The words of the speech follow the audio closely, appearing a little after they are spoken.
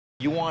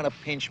You want to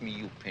pinch me,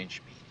 you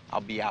pinch me.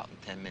 I'll be out in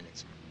 10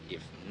 minutes.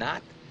 If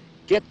not,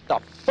 get the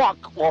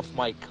fuck off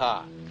my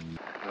car.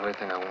 The only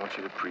thing I want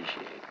you to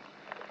appreciate is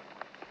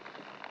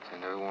I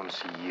never want to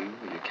see you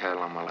or your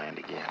cattle on my land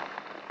again.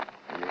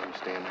 You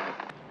understand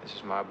that? This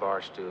is my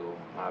bar stool,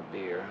 my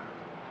beer,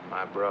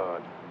 my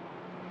broad.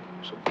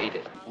 So beat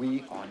it.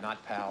 We are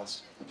not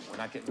pals. We're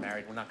not getting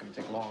married. We're not going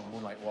to take long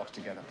moonlight walks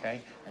together,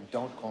 okay? And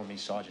don't call me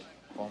Sergeant.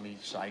 Call me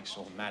Sykes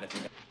or Matt if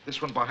you...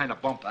 This one behind a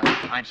bump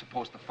I'm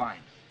supposed to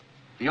find.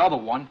 The other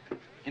one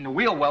in the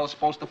wheel well is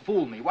supposed to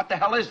fool me. What the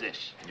hell is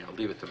this? Yeah,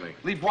 leave it to me.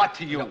 Leave what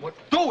to you?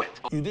 Do it!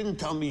 You didn't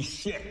tell me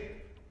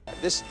shit.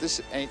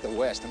 This ain't the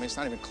West. I mean, it's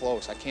not even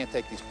close. I can't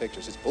take these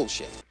pictures. It's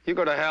bullshit. You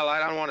go to hell.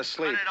 I don't want to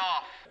sleep. Turn it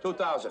off.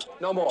 2,000.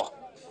 No more.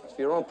 It's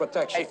for your own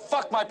protection. Hey,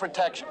 fuck my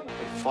protection.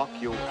 Hey, fuck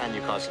you and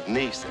your cousin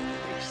niece and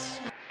niece.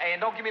 Hey,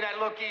 and don't give me that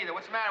look either.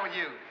 What's the matter with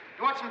you?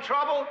 You want some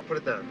trouble? Put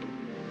it down.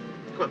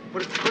 Come on,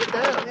 put it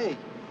down. Hey.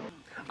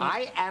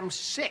 I am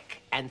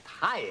sick and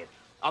tired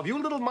of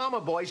you little mama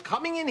boys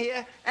coming in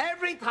here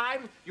every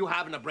time you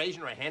have an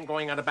abrasion or a hand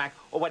going on the back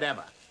or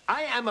whatever.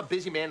 I am a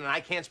busy man and I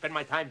can't spend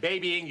my time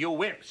babying you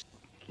wimps.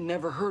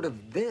 Never heard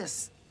of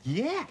this.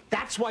 Yeah,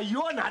 that's why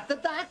you're not the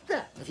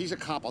doctor. If he's a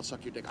cop, I'll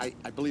suck your dick.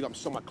 I believe I'm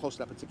somewhat close to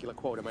that particular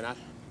quote, am I not?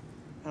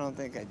 I don't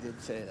think I did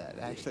say that.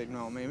 Actually,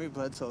 no, maybe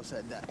Bledsoe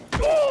said that.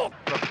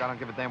 Look, I don't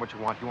give a damn what you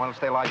want. You want to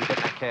stay alive, you get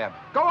in that cab.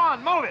 Go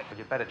on, move it! But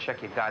you better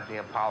check your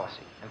goddamn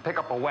policy and pick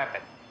up a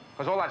weapon.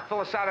 Because all that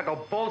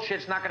philosophical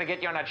bullshit's not going to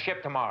get you on that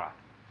ship tomorrow.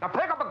 Now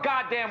pick up a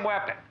goddamn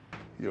weapon.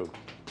 You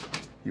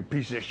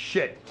piece of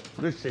shit.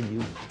 Listen,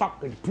 you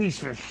fucking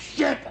piece of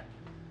shit.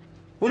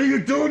 What are you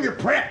doing, you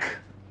prick?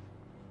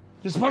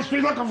 You're supposed to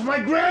be looking for my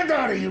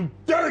granddaughter, you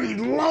dirty,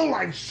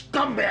 low-life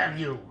scumbag,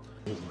 you.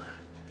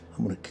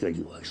 I'm gonna kill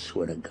you, I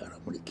swear to God,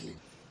 I'm gonna kill you.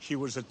 She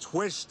was a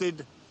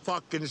twisted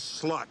fucking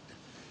slut.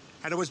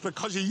 And it was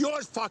because of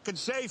your fucking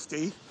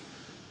safety.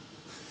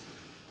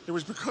 It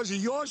was because of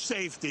your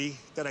safety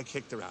that I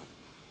kicked her out.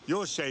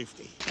 Your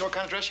safety. You know what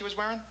kind of dress she was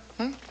wearing?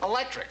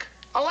 Electric.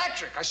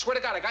 Electric! I swear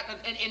to God, I got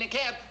in a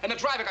cab, and the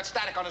driver got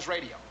static on his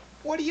radio.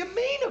 What do you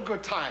mean, a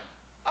good time?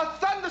 A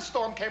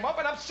thunderstorm came up,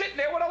 and I'm sitting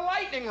there with a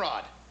lightning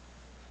rod.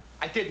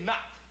 I did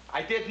not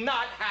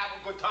have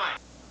a good time.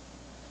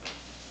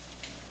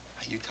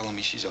 Are you telling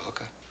me she's a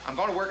hooker? I'm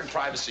going to work in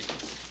privacy.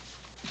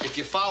 If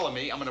you follow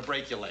me, I'm going to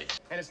break your legs.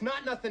 And it's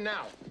not nothing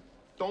now.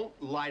 Don't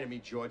lie to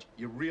me, George.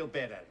 You're real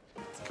bad at it.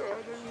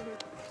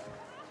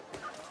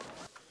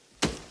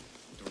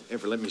 Don't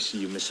ever let me see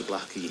you miss a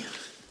block again.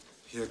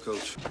 Here,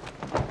 Coach.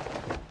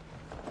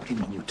 What do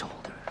you mean you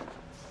told her?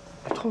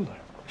 I told her.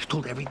 You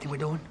told her everything we're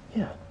doing?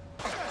 Yeah.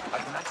 Are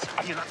you nuts?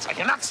 Are you nuts? Are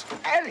you nuts?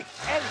 Eddie,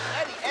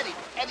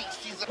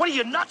 she's... What are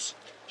you, nuts?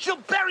 She'll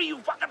bury you,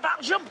 fucking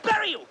pal. She'll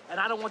bury you. And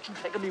I don't want you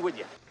taking me with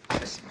you.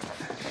 Listen,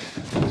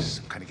 this is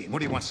some kind of game. What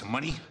do you want, some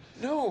money?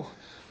 No.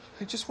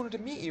 I just wanted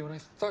to meet you, and I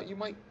thought you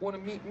might want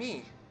to meet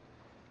me.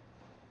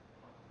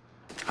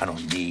 I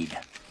don't need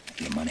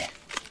your money.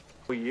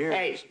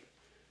 Hey,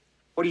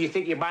 what do you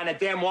think? You're buying a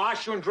damn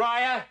washer and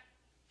dryer?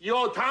 You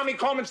owe Tommy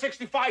Coleman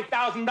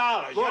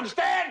 $65,000. You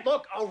understand?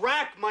 Look, I'll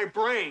rack my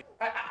brain.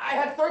 I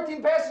had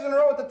 13 passes in a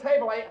row at the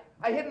table.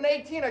 I hit an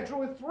 18. I drew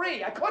with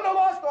 3. I couldn't have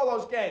lost all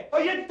those games. Oh,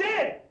 you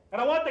did?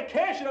 And I want the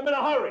cash, and I'm in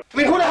a hurry. I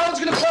mean, who the hell's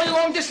going to call you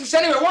long distance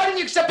anyway? Why didn't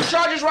you accept the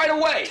charges right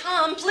away?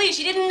 Tom, please,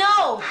 you didn't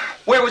know.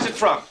 Where was it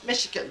from?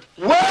 Michigan.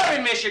 Where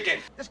in Michigan?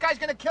 This guy's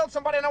going to kill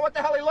somebody. I know what the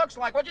hell he looks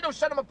like. What'd you do,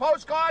 send him a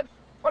postcard?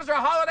 What, is there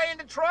a holiday in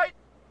Detroit?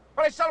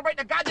 What, are they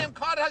celebrating a goddamn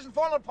car that hasn't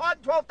fallen apart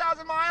in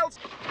 12,000 miles?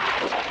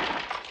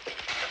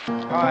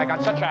 Oh, I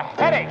got such a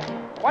headache.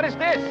 What is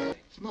this?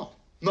 No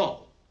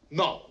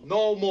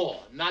more.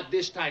 Not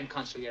this time,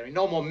 Consigliere.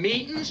 No more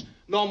meetings,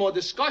 no more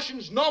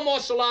discussions, no more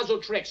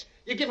Salazzo tricks.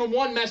 You give him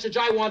one message,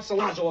 I want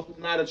Salazzo. If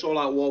not, it's all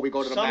out war. We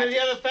go to the Some of the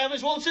other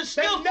families won't sit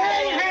still. They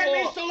hand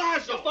me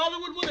Salazzo. Your father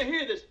would want to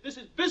hear this. This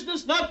is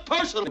business, not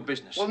personal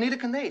business. Well, neither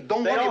can they.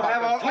 Don't They worry don't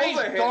have about our it. Please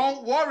overhead.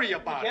 don't worry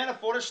about it. Can't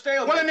afford a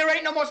stalemate. Well, then there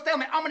ain't no more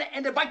stalemate. I'm going to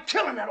end it by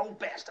killing that old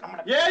bastard. I'm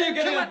going to... Yeah, you're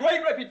getting a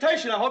great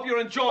reputation. I hope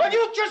you're enjoying Well, it.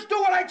 you just do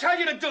what I tell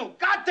you to do.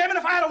 God damn it,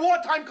 if I had a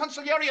wartime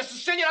consigliere of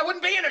Sicilian, I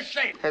wouldn't be in a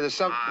shape. Hey, there's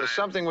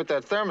something with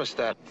that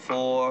thermostat.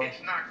 4,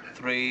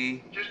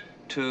 3,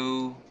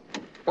 2...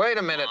 Wait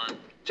a minute.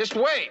 Just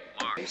wait.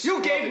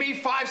 You gave me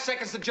 5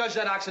 seconds to judge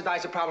that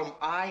oxidizer problem.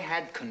 I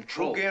had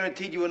control. Who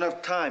guaranteed you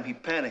enough time? He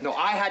panicked. No,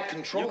 I had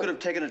control. You could have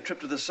taken a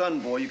trip to the sun,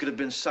 boy. You could have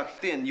been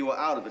sucked in. You were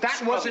out of it.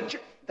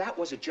 That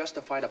was a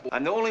justified abort.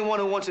 I'm the only one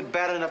who wants it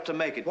bad enough to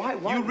make it. Why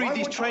you read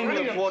these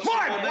training reports,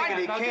 people make it,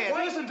 he can't.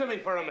 Listen to me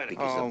for a minute.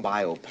 Because the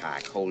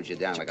biopack holds you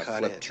down like a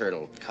flipped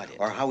turtle. Cut it.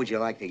 Or how would you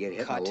like to get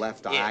hit in the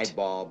left it.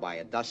 eyeball by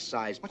a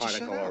dust-sized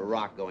particle or a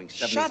rock going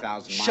 70,000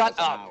 miles an Shut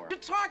up. hour? What are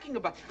you talking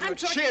about? I'm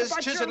talking Chiz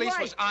about Chiz your at least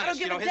life. was honest. I don't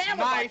give You know, a his damn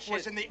about knife Chiz.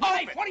 was in the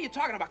Knife? open. What are you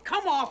talking about?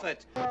 Come off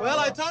it. Well,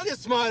 I told you,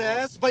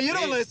 smartass, but you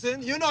don't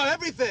listen. You know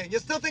everything. You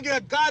still think you're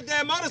a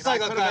goddamn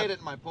motorcycle guy. I could have made it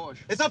in my Porsche.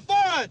 It's a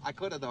Ford. I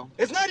could have, though.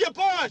 It's not your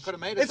Porsche. Could have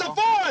made it. It's a though.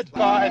 Ford.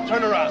 Go ahead,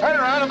 turn around. Turn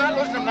around. I'm not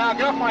listening now.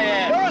 Get off my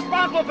ass. You're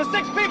responsible for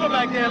 6 people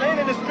back there laying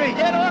in the street.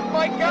 Get off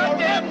my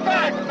goddamn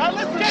back. Now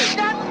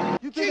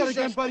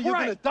then, buddy, you're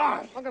gonna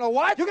die. I'm gonna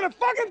what? You're gonna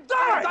fucking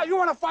die! You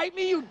wanna fight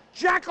me, you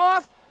jack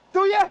off?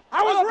 Do you?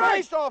 I was right.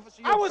 Police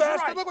officer, you I was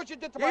bastard. right. Look what you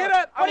did to You my... hear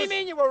that? What do you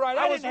mean you were right?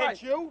 I didn't right.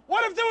 hit you.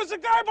 What if there was a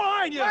guy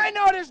behind you? I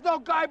know there's no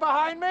guy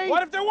behind me.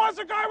 What if there was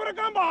a guy with a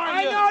gun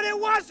behind you? I know there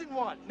wasn't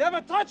one.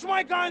 Never touch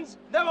my guns,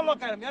 never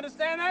look at them. You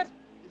understand that?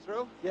 You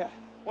through? Yeah.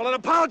 Well, then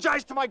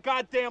apologize to my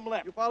goddamn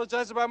lip. You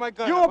apologize about my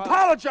gun. You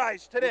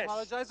apologize to this. You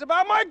apologize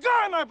about my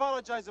gun. I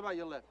apologize about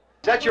your lip.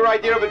 Is that your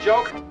idea of a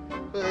joke?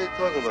 What are you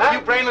talking about? You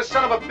brainless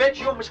son of a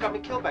bitch! You almost got me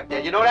killed back there.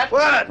 You know that?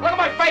 What? Look at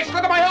my face!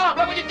 Look at my arm!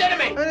 Look what you did to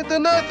me! I didn't do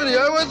nothing to you.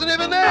 I wasn't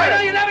even there. I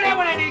know you're never there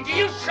when I need you,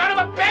 you son of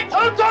a bitch!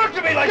 Don't talk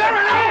to me like You're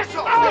that. an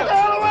asshole!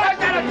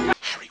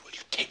 Harry, will you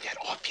take that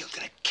off? You're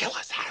gonna kill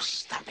us, Harry.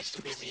 Stop it.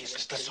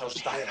 Mr. So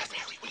stop it.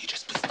 Harry, will you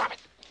just stop it?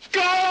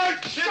 God!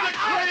 You're the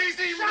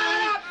crazy Shut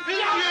up!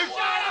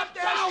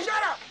 Shut up!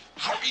 Shut up!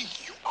 Harry,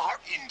 you are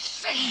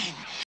insane.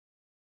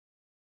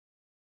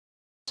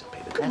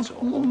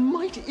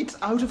 Almighty, it's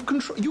out of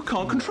control. You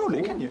can't control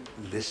it, can you?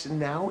 Listen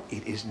now,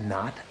 it is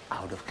not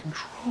out of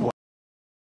control.